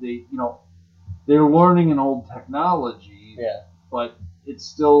they're learning an old technology. Yeah. But it's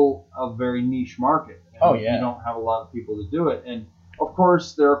still a very niche market. And You don't have a lot of people to do it. And of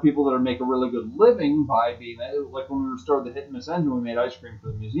course, there are people that make a really good living by being like when we restored the Hit and Miss engine we made ice cream for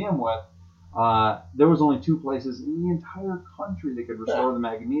the museum with. There was only 2 places in the entire country that could restore the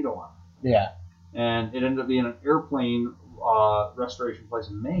Magneto on. Yeah. And it ended up being an airplane restoration place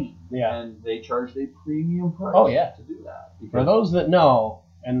in Maine. Yeah. And they charged a premium price to do that. For those that know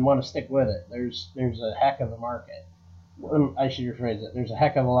and want to stick with it, there's a heck of a market. I should rephrase it. There's a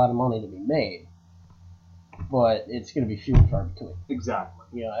heck of a lot of money to be made, but it's going to be few and far between.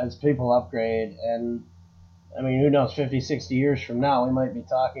 Exactly. As people upgrade, and I mean, who knows, 50, 60 years from now, we might be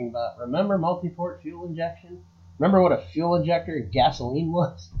talking about, remember multi-port fuel injection? Remember what a fuel injector in gasoline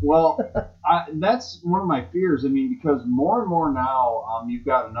was? Well, that's one of my fears. I mean, because more and more now, you've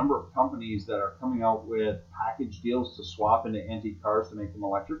got a number of companies that are coming out with package deals to swap into antique cars to make them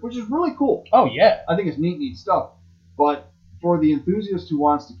electric, which is really cool. Oh, yeah. I think it's neat stuff. But for the enthusiast who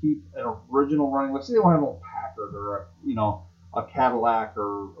wants to keep an original running, let's say they want to have an old Packard or a Cadillac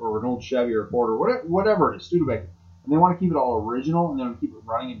or an old Chevy or Ford or whatever it is, Studebaker, and they want to keep it all original and they want to keep it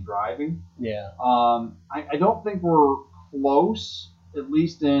running and driving. Yeah. I don't think we're close, at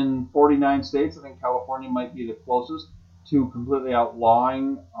least in 49 states. I think California might be the closest to completely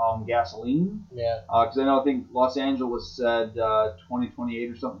outlawing gasoline. Yeah. Because I think Los Angeles said 2028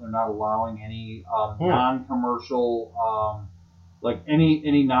 or something, they're not allowing any non-commercial, like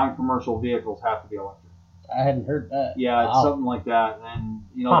any non-commercial vehicles have to be electric. I hadn't heard that. Yeah, it's something like that. And,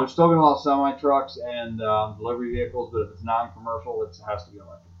 they're still going to allow semi-trucks and delivery vehicles, but if it's non-commercial, it has to be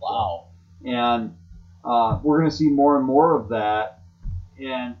electric. Wow. And we're going to see more and more of that.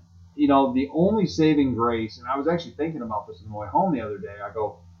 And, the only saving grace, and I was actually thinking about this on the way home the other day, I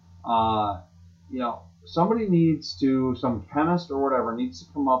go, somebody some chemist or whatever needs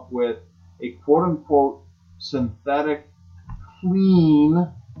to come up with a quote-unquote synthetic,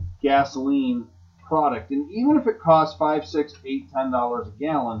 clean gasoline product. And even if it costs $5, $6, $8, $10 a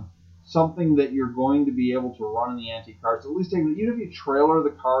gallon, something that you're going to be able to run in the antique cars, at least even if you trailer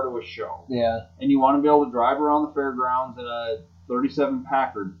the car to a show, and you want to be able to drive around the fairgrounds in a 37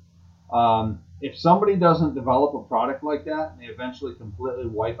 Packard, if somebody doesn't develop a product like that and they eventually completely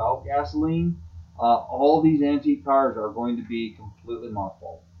wipe out gasoline, all these antique cars are going to be completely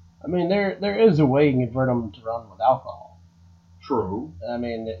mothballed. I mean, there is a way you can convert them to run with alcohol. True. I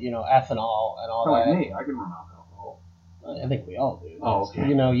mean, ethanol and all Kind that. of like me, I can run alcohol. I think we all do. Oh, okay.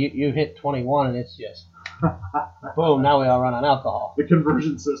 You hit 21 and it's just, boom, now we all run on alcohol. The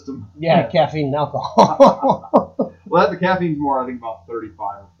conversion system. Yeah, caffeine and alcohol. Well, the caffeine's more, I think, about 35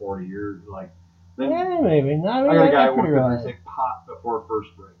 or 40 years. Yeah, maybe. I got a guy who drinks like pot before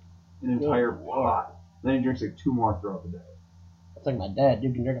first break. An entire pot. Then he drinks like 2 more throughout the day. That's like my dad.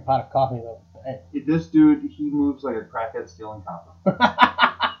 You can drink a pot of coffee without bed. This dude, he moves like a crackhead stealing copper.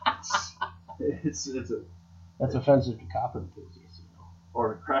 That's offensive to copper enthusiasts.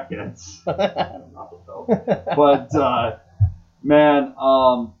 Or to crackheads. I don't know. But, man,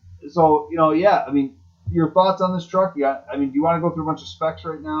 so, yeah, I mean, your thoughts on this truck? Do you want to go through a bunch of specs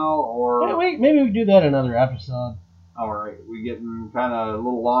right now, or? Yeah, maybe we do that another episode. All right, we getting kind of a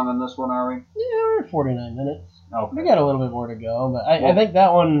little long on this one, are we? Yeah, we're at 49 minutes. Okay. We got a little bit more to go, but I think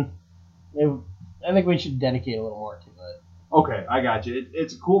that one, I think we should dedicate a little more to it. Okay, I got you.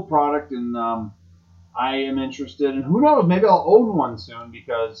 It's a cool product, and I am interested, and who knows, maybe I'll own one soon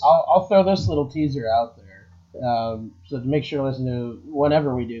because... I'll throw this little teaser out there, so to make sure to listen to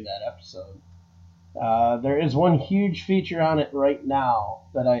whenever we do that episode. There is one huge feature on it right now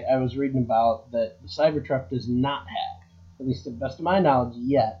that I was reading about that the Cybertruck does not have, at least to the best of my knowledge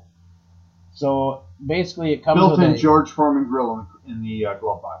yet. So basically, it comes built-in with George Foreman grill in the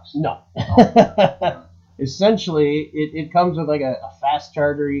glove box. No. Essentially, it comes with like a fast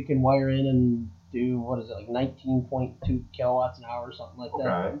charger you can wire in and do, 19.2 kilowatts an hour or something like that.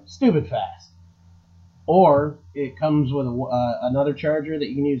 Okay. Stupid fast. Or it comes with another charger that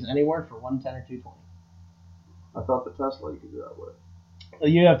you can use anywhere for 110 or 220. I thought the Tesla you could do that with.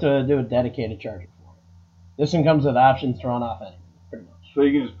 You have to do a dedicated charger for it. This one comes with options thrown off anything, pretty much. So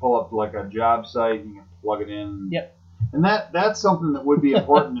you can just pull up like a job site, you can plug it in. Yep. And that's something that would be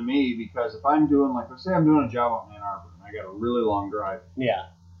important to me because if I'm doing, let's say I'm doing a job out in Ann Arbor and I got a really long drive. Yeah.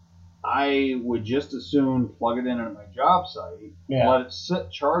 I would just as soon plug it in at my job site, let it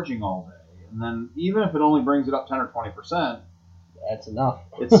sit charging all day, and then even if it only brings it up 10 or 20%, that's enough.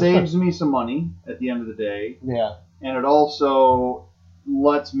 It saves me some money at the end of the day. Yeah. And it also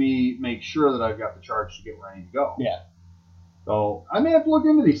lets me make sure that I've got the charge to get where I need to go. Yeah. So I may have to look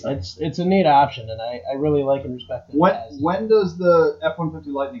into these things. It's a neat option, and I really like and respect it. When does the F-150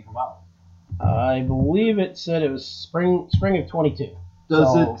 Lightning come out? I believe it said it was spring of 22.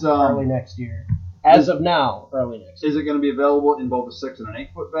 Does it early next year? As of now, early next year. Is it going to be available in both a 6 and an 8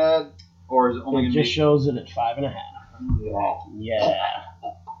 foot bed, or is it only? It just shows it at 5.5. Yeah.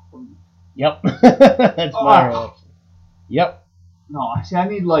 Yep. That's my reaction. Yep. No, see, I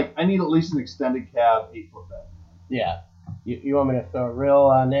need at least an extended cab 8 foot bed. Yeah. You want me to throw a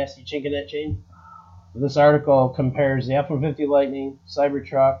real nasty chink in that chain? This article compares the F-150 Lightning,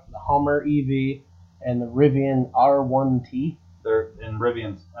 Cybertruck, the Hummer EV, and the Rivian R1T. They're in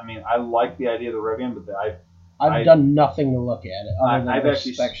Rivians. I mean, I like the idea of the Rivian, but I've done nothing to look at it. I've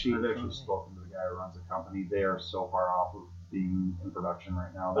actually spoken to the guy who runs the company. They are so far off of being in production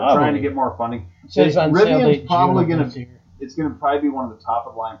right now. They're trying to get more funding. Rivian's probably it's going to probably be one of the top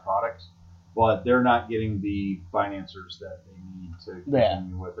of the line products, but they're not getting the financiers that they need to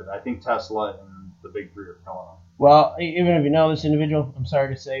continue with it. I think Tesla and the big three are killing them. Well, even if you know this individual, I'm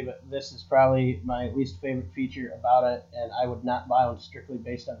sorry to say, but this is probably my least favorite feature about it, and I would not buy one strictly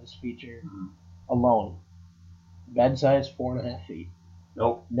based on this feature alone. Bed size, 4.5 feet.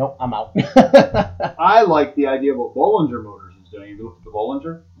 Nope, I'm out. I like the idea of what Bollinger Motors is doing. Have you looked at the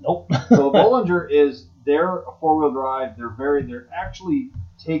Bollinger? Nope. So the Bollinger they're a 4-wheel drive. They're actually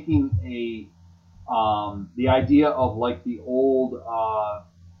taking the idea of like the old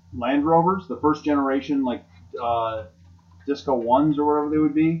Land Rovers, the first generation, like Disco 1s or whatever they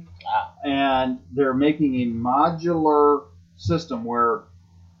would be. And they're making a modular system where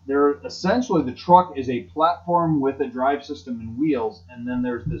they're essentially, the truck is a platform with a drive system and wheels, and then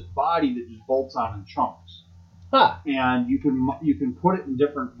there's this body that just bolts on in chunks. And you can put it in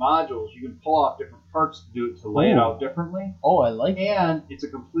different modules. You can pull off different parts to do it, to lay it out differently. Oh, I like that. And it's a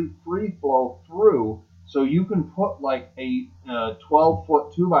complete free flow through, so you can put like a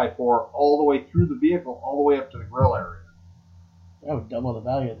 12-foot 2x4 all the way through the vehicle, all the way up to the grill area. That would double the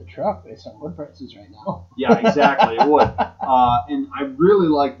value of the truck based on wood prices right now. Yeah, exactly, it would. And I really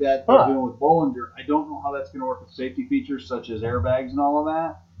like that they're doing with Bollinger. I don't know how that's going to work with safety features such as airbags and all of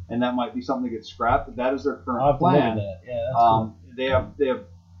that, and that might be something that gets scrapped, but that is their current plan. Yeah, that's cool. They have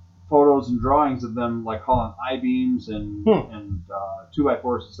photos and drawings of them like hauling I-beams and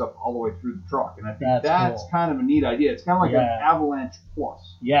 2x4s and stuff all the way through the truck, and I think that's cool. Kind of a neat idea. It's kind of like an Avalanche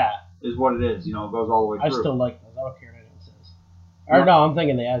Plus. Yeah, is what it is. It goes all the way through. I still like those. I don't care what anyone says. Or no, I'm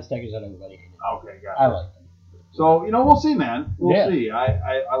thinking the Aztekers that everybody hated. Okay, gotcha. I like them. So we'll see, man. We'll see.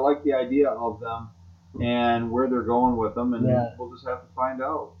 I like the idea of them and where they're going with them, and we'll just have to find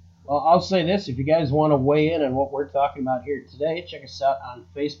out. Well, I'll say this. If you guys want to weigh in on what we're talking about here today, check us out on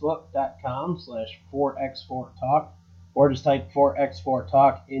Facebook.com/4x4Talk, or just type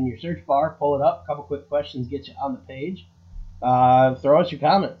 4x4Talk in your search bar, pull it up, a couple quick questions get you on the page. Throw us your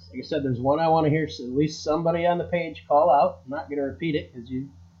comments. Like I said, there's one I want to hear at least somebody on the page call out. I'm not going to repeat it because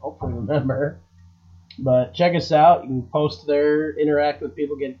you hopefully remember. But check us out. You can post there, interact with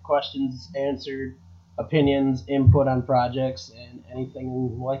people, get questions answered. opinions, input on projects, and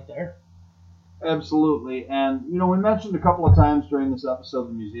anything like there. Absolutely. And, we mentioned a couple of times during this episode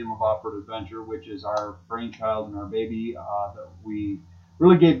the Museum of Off-Road Adventure, which is our brainchild and our baby that we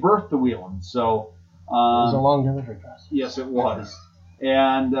really gave birth to Wheeling. So, it was a long delivery process. Yes, it was.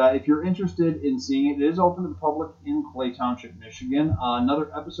 And if you're interested in seeing it, it is open to the public in Clay Township, Michigan. Another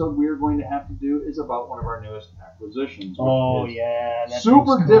episode we are going to have to do is about one of our newest acquisitions. Which that's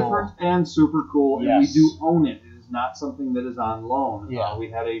super cool. different and super cool. Yes. And we do own it. It is not something that is on loan. Yeah. We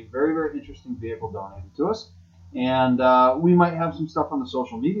had a very, very interesting vehicle donated to us. And we might have some stuff on the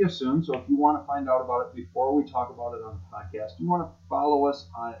social media soon. So if you want to find out about it before we talk about it on the podcast, you want to follow us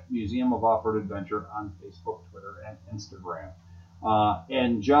on Museum of Off-Road Adventure on Facebook, Twitter, and Instagram.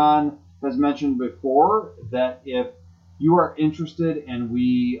 And John has mentioned before that if you are interested, and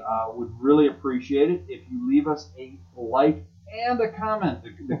we would really appreciate it if you leave us a like and a comment.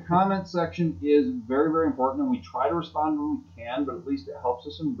 The comment section is very, very important, and we try to respond when we can, but at least it helps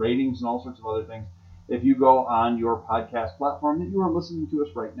us in ratings and all sorts of other things. If you go on your podcast platform that you are listening to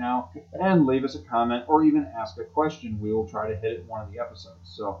us right now and leave us a comment or even ask a question, we will try to hit it in one of the episodes.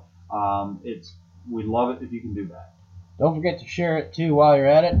 So we'd love it if you can do that. Don't forget to share it too while you're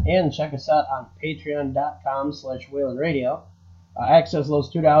at it, and check us out on patreon.com/WheelinRadio. Access those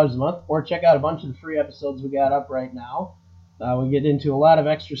 $2 a month, or check out a bunch of the free episodes we got up right now. We get into a lot of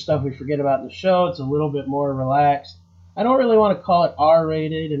extra stuff we forget about in the show. It's a little bit more relaxed. I don't really want to call it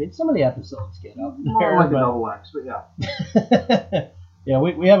R-rated. I mean, some of the episodes get up there. More like a double X, but yeah. Yeah,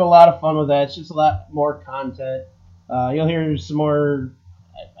 we have a lot of fun with that. It's just a lot more content. You'll hear some more,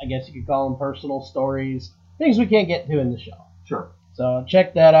 I guess you could call them personal stories, things we can't get to in the show. Sure. So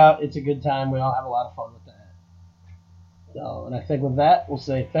check that out. It's a good time. We all have a lot of fun with that. So, and I think with that, we'll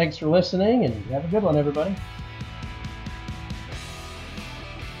say thanks for listening, and have a good one, everybody.